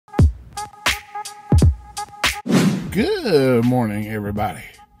Good morning, everybody.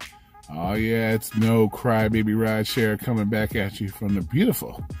 Oh yeah, it's no crybaby rideshare coming back at you from the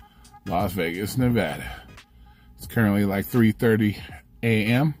beautiful Las Vegas, Nevada. It's currently like 3:30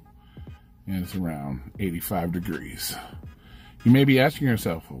 a.m. and it's around 85 degrees. You may be asking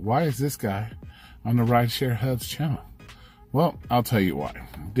yourself, why is this guy on the Rideshare Hub's channel? Well, I'll tell you why.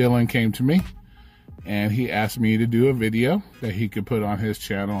 Dylan came to me and he asked me to do a video that he could put on his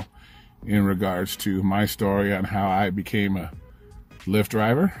channel in regards to my story on how I became a Lyft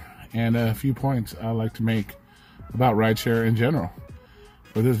driver and a few points I like to make about rideshare in general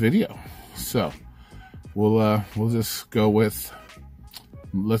for this video. So we'll just go with,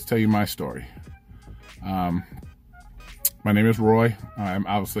 let's tell you my story. My name is Roy. I'm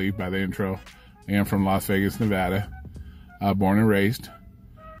obviously, by the intro, I am from Las Vegas, Nevada, born and raised.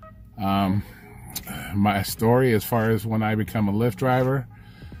 My story as far as when I become a Lyft driver,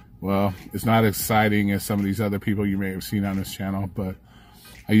 well, it's not exciting as some of these other people you may have seen on this channel, but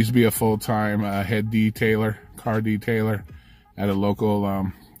I used to be a full-time head detailer, car detailer at a local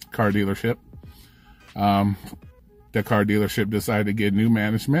car dealership. The car dealership decided to get new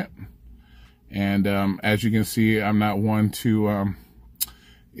management. And as you can see, I'm not one to, as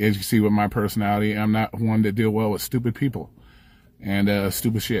you can see with my personality, I'm not one to deal well with stupid people and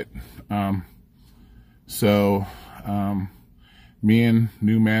stupid shit. Me and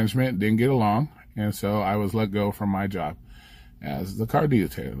new management didn't get along, and so I was let go from my job as the car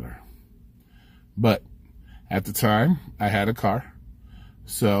detailer. But at the time, I had a car.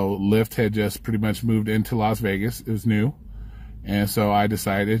 So Lyft had just pretty much moved into Las Vegas. It was new. And so I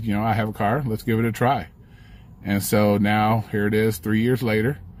decided, you know, I have a car, let's give it a try. And so now here it is 3 years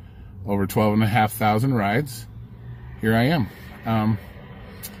later, over 12,500 rides. Here I am.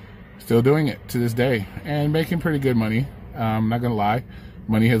 Still doing it to this day and making pretty good money. I'm not going to lie.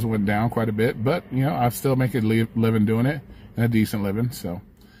 Money has went down quite a bit, but you know, I still make a living doing it and a decent living. So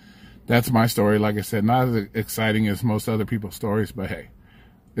that's my story. Like I said, not as exciting as most other people's stories, but hey,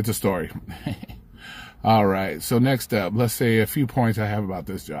 it's a story. All right. So next up, let's say a few points I have about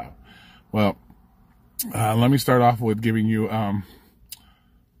this job. Well, let me start off with giving you a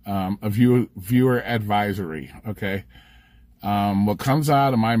viewer advisory. Okay. What comes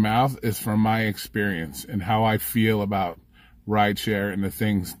out of my mouth is from my experience and how I feel about rideshare and the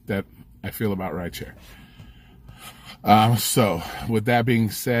things that I feel about rideshare. So with that being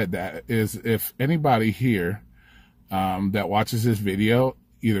said, that is, if anybody here, that watches this video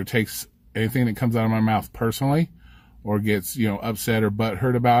either takes anything that comes out of my mouth personally or gets, you know, upset or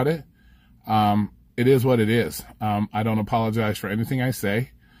butthurt about it, it is what it is. I don't apologize for anything I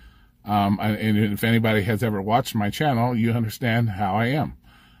say. And if anybody has ever watched my channel, you understand how I am.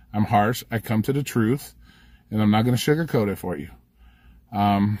 I'm harsh. I come to the truth and I'm not going to sugarcoat it for you.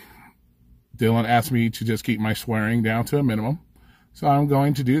 Dylan asked me to just keep my swearing down to a minimum. So I'm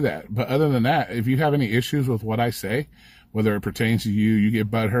going to do that. But other than that, if you have any issues with what I say, whether it pertains to you, you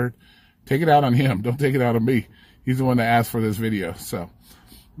get butthurt, take it out on him. Don't take it out on me. He's the one that asked for this video. So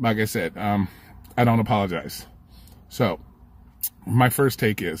like I said, I don't apologize. So my first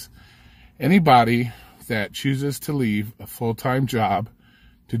take is, anybody that chooses to leave a full-time job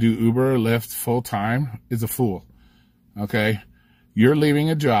to do Uber or Lyft full-time is a fool, okay? You're leaving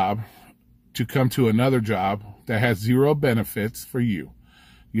a job to come to another job that has zero benefits for you.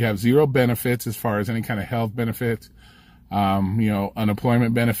 You have zero benefits as far as any kind of health benefits, you know,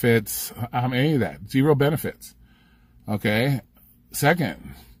 unemployment benefits, any of that. Zero benefits, okay?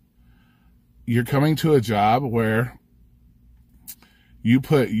 Second, you're coming to a job where you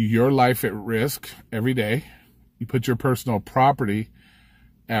put your life at risk every day. You put your personal property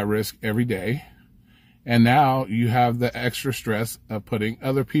at risk every day. And now you have the extra stress of putting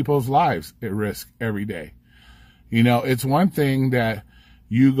other people's lives at risk every day. You know, it's one thing that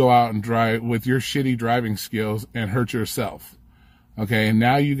you go out and drive with your shitty driving skills and hurt yourself. Okay. And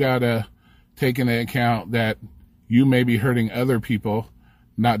now you got to take into account that you may be hurting other people,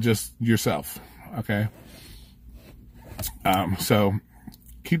 not just yourself. Okay. So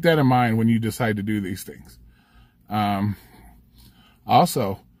keep that in mind when you decide to do these things.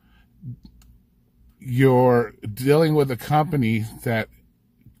 Also, you're dealing with a company that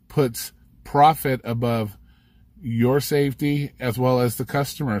puts profit above your safety as well as the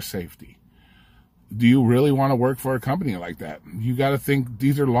customer's safety. Do you really want to work for a company like that? You got to think,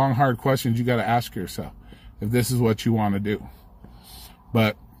 these are long, hard questions you got to ask yourself if this is what you want to do.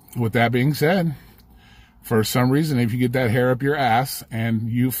 But with that being said, for some reason, if you get that hair up your ass and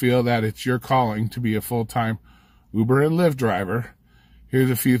you feel that it's your calling to be a full-time Uber and Lyft driver, here's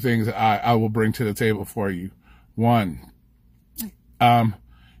a few things I will bring to the table for you. One,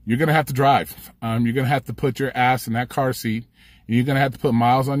 you're going to have to drive. You're going to have to put your ass in that car seat, and you're going to have to put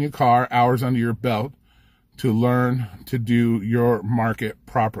miles on your car, hours under your belt to learn to do your market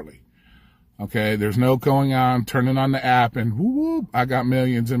properly. Okay. There's no going on, turning on the app and whoop, I got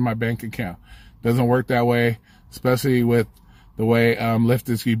millions in my bank account. Doesn't work that way, especially with the way Lyft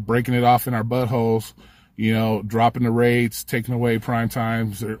is keep breaking it off in our buttholes, you know, dropping the rates, taking away prime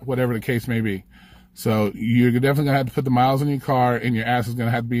times, or whatever the case may be. So you're definitely going to have to put the miles in your car, and your ass is going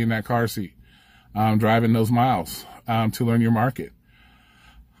to have to be in that car seat, driving those miles to learn your market.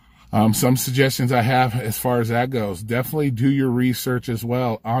 Some suggestions I have as far as that goes, definitely do your research as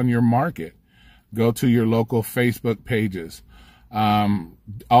well on your market. Go to your local Facebook pages.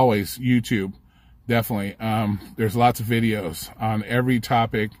 Always YouTube. Definitely. There's lots of videos on every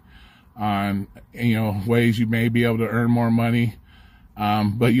topic on, you know, ways you may be able to earn more money.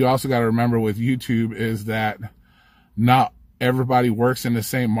 But you also got to remember with YouTube is that not everybody works in the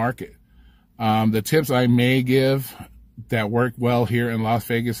same market. The tips I may give that work well here in Las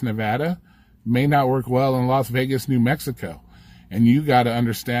Vegas, Nevada may not work well in Las Vegas, New Mexico. And you got to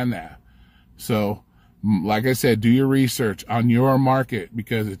understand that. So, like I said, do your research on your market,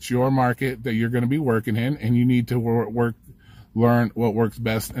 because it's your market that you're going to be working in, and you need to learn what works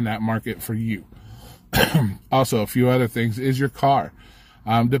best in that market for you. Also, a few other things is your car.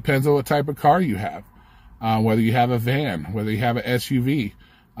 Depends on what type of car you have, whether you have a van, whether you have an SUV,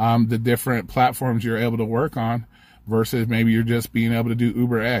 the different platforms you're able to work on versus maybe you're just being able to do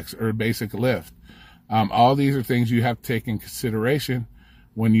Uber X or basic Lyft. All these are things you have to take in consideration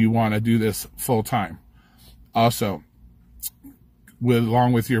when you want to do this full time. Also,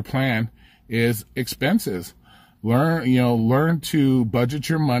 along with your plan is expenses. Learn to budget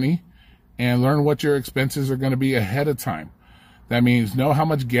your money and learn what your expenses are going to be ahead of time. That means know how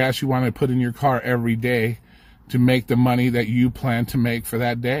much gas you want to put in your car every day to make the money that you plan to make for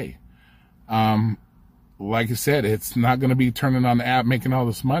that day. Like I said, it's not going to be turning on the app, making all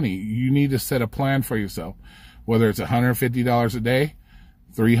this money. You need to set a plan for yourself, whether it's $150 a day,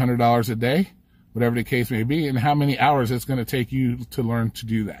 $300 a day, whatever the case may be, and how many hours it's going to take you to learn to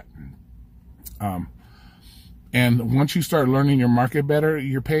do that. And once you start learning your market better,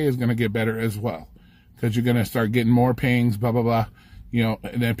 your pay is going to get better as well, because you're going to start getting more payings, blah, blah, blah,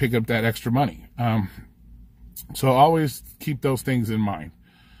 and then pick up that extra money. So always keep those things in mind.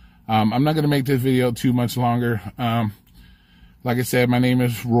 I'm not going to make this video too much longer. Like I said, my name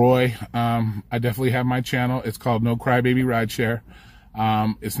is Roy. I definitely have my channel. It's called No Crybaby Rideshare.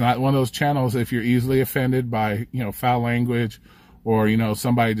 It's not one of those channels if you're easily offended by, foul language or,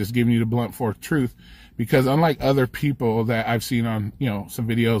 somebody just giving you the blunt force truth, because unlike other people that I've seen on, some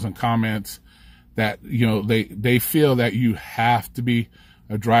videos and comments that, they feel that you have to be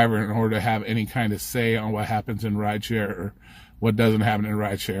a driver in order to have any kind of say on what happens in rideshare or what doesn't happen in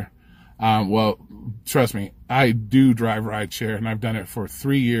rideshare. Well, trust me, I do drive rideshare, and I've done it for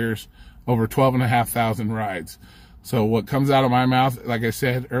 3 years, over 12,500 rides. So what comes out of my mouth, like I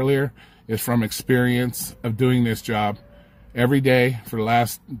said earlier, is from experience of doing this job every day for the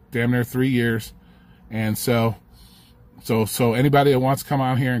last damn near 3 years. And so anybody that wants to come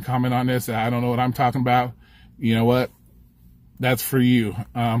on here and comment on this, I don't know what I'm talking about, you know what? That's for you.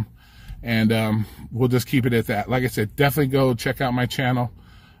 We'll just keep it at that. Like I said, definitely go check out my channel.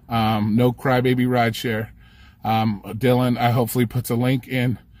 No Crybaby Rideshare. Dylan, I hopefully puts a link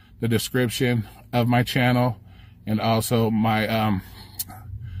in the description of my channel, and also my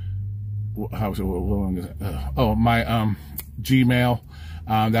my Gmail.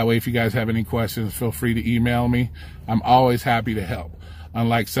 That way, if you guys have any questions, feel free to email me. I'm always happy to help.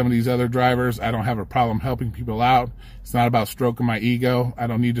 Unlike some of these other drivers, I don't have a problem helping people out. It's not about stroking my ego. I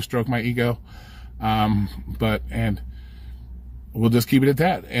don't need to stroke my ego. And we'll just keep it at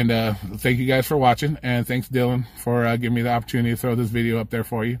that. And thank you guys for watching, and thanks Dylan for giving me the opportunity to throw this video up there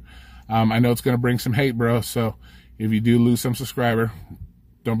for you. I know it's going to bring some hate, bro, so if you do lose some subscriber,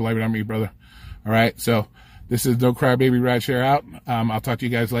 don't blame it on me, brother. All right, so this is No Crybaby Rideshare out. I'll talk to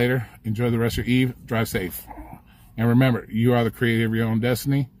you guys later. Enjoy the rest of your eve. Drive safe. And remember, you are the creator of your own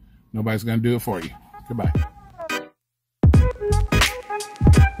destiny. Nobody's going to do it for you. Goodbye.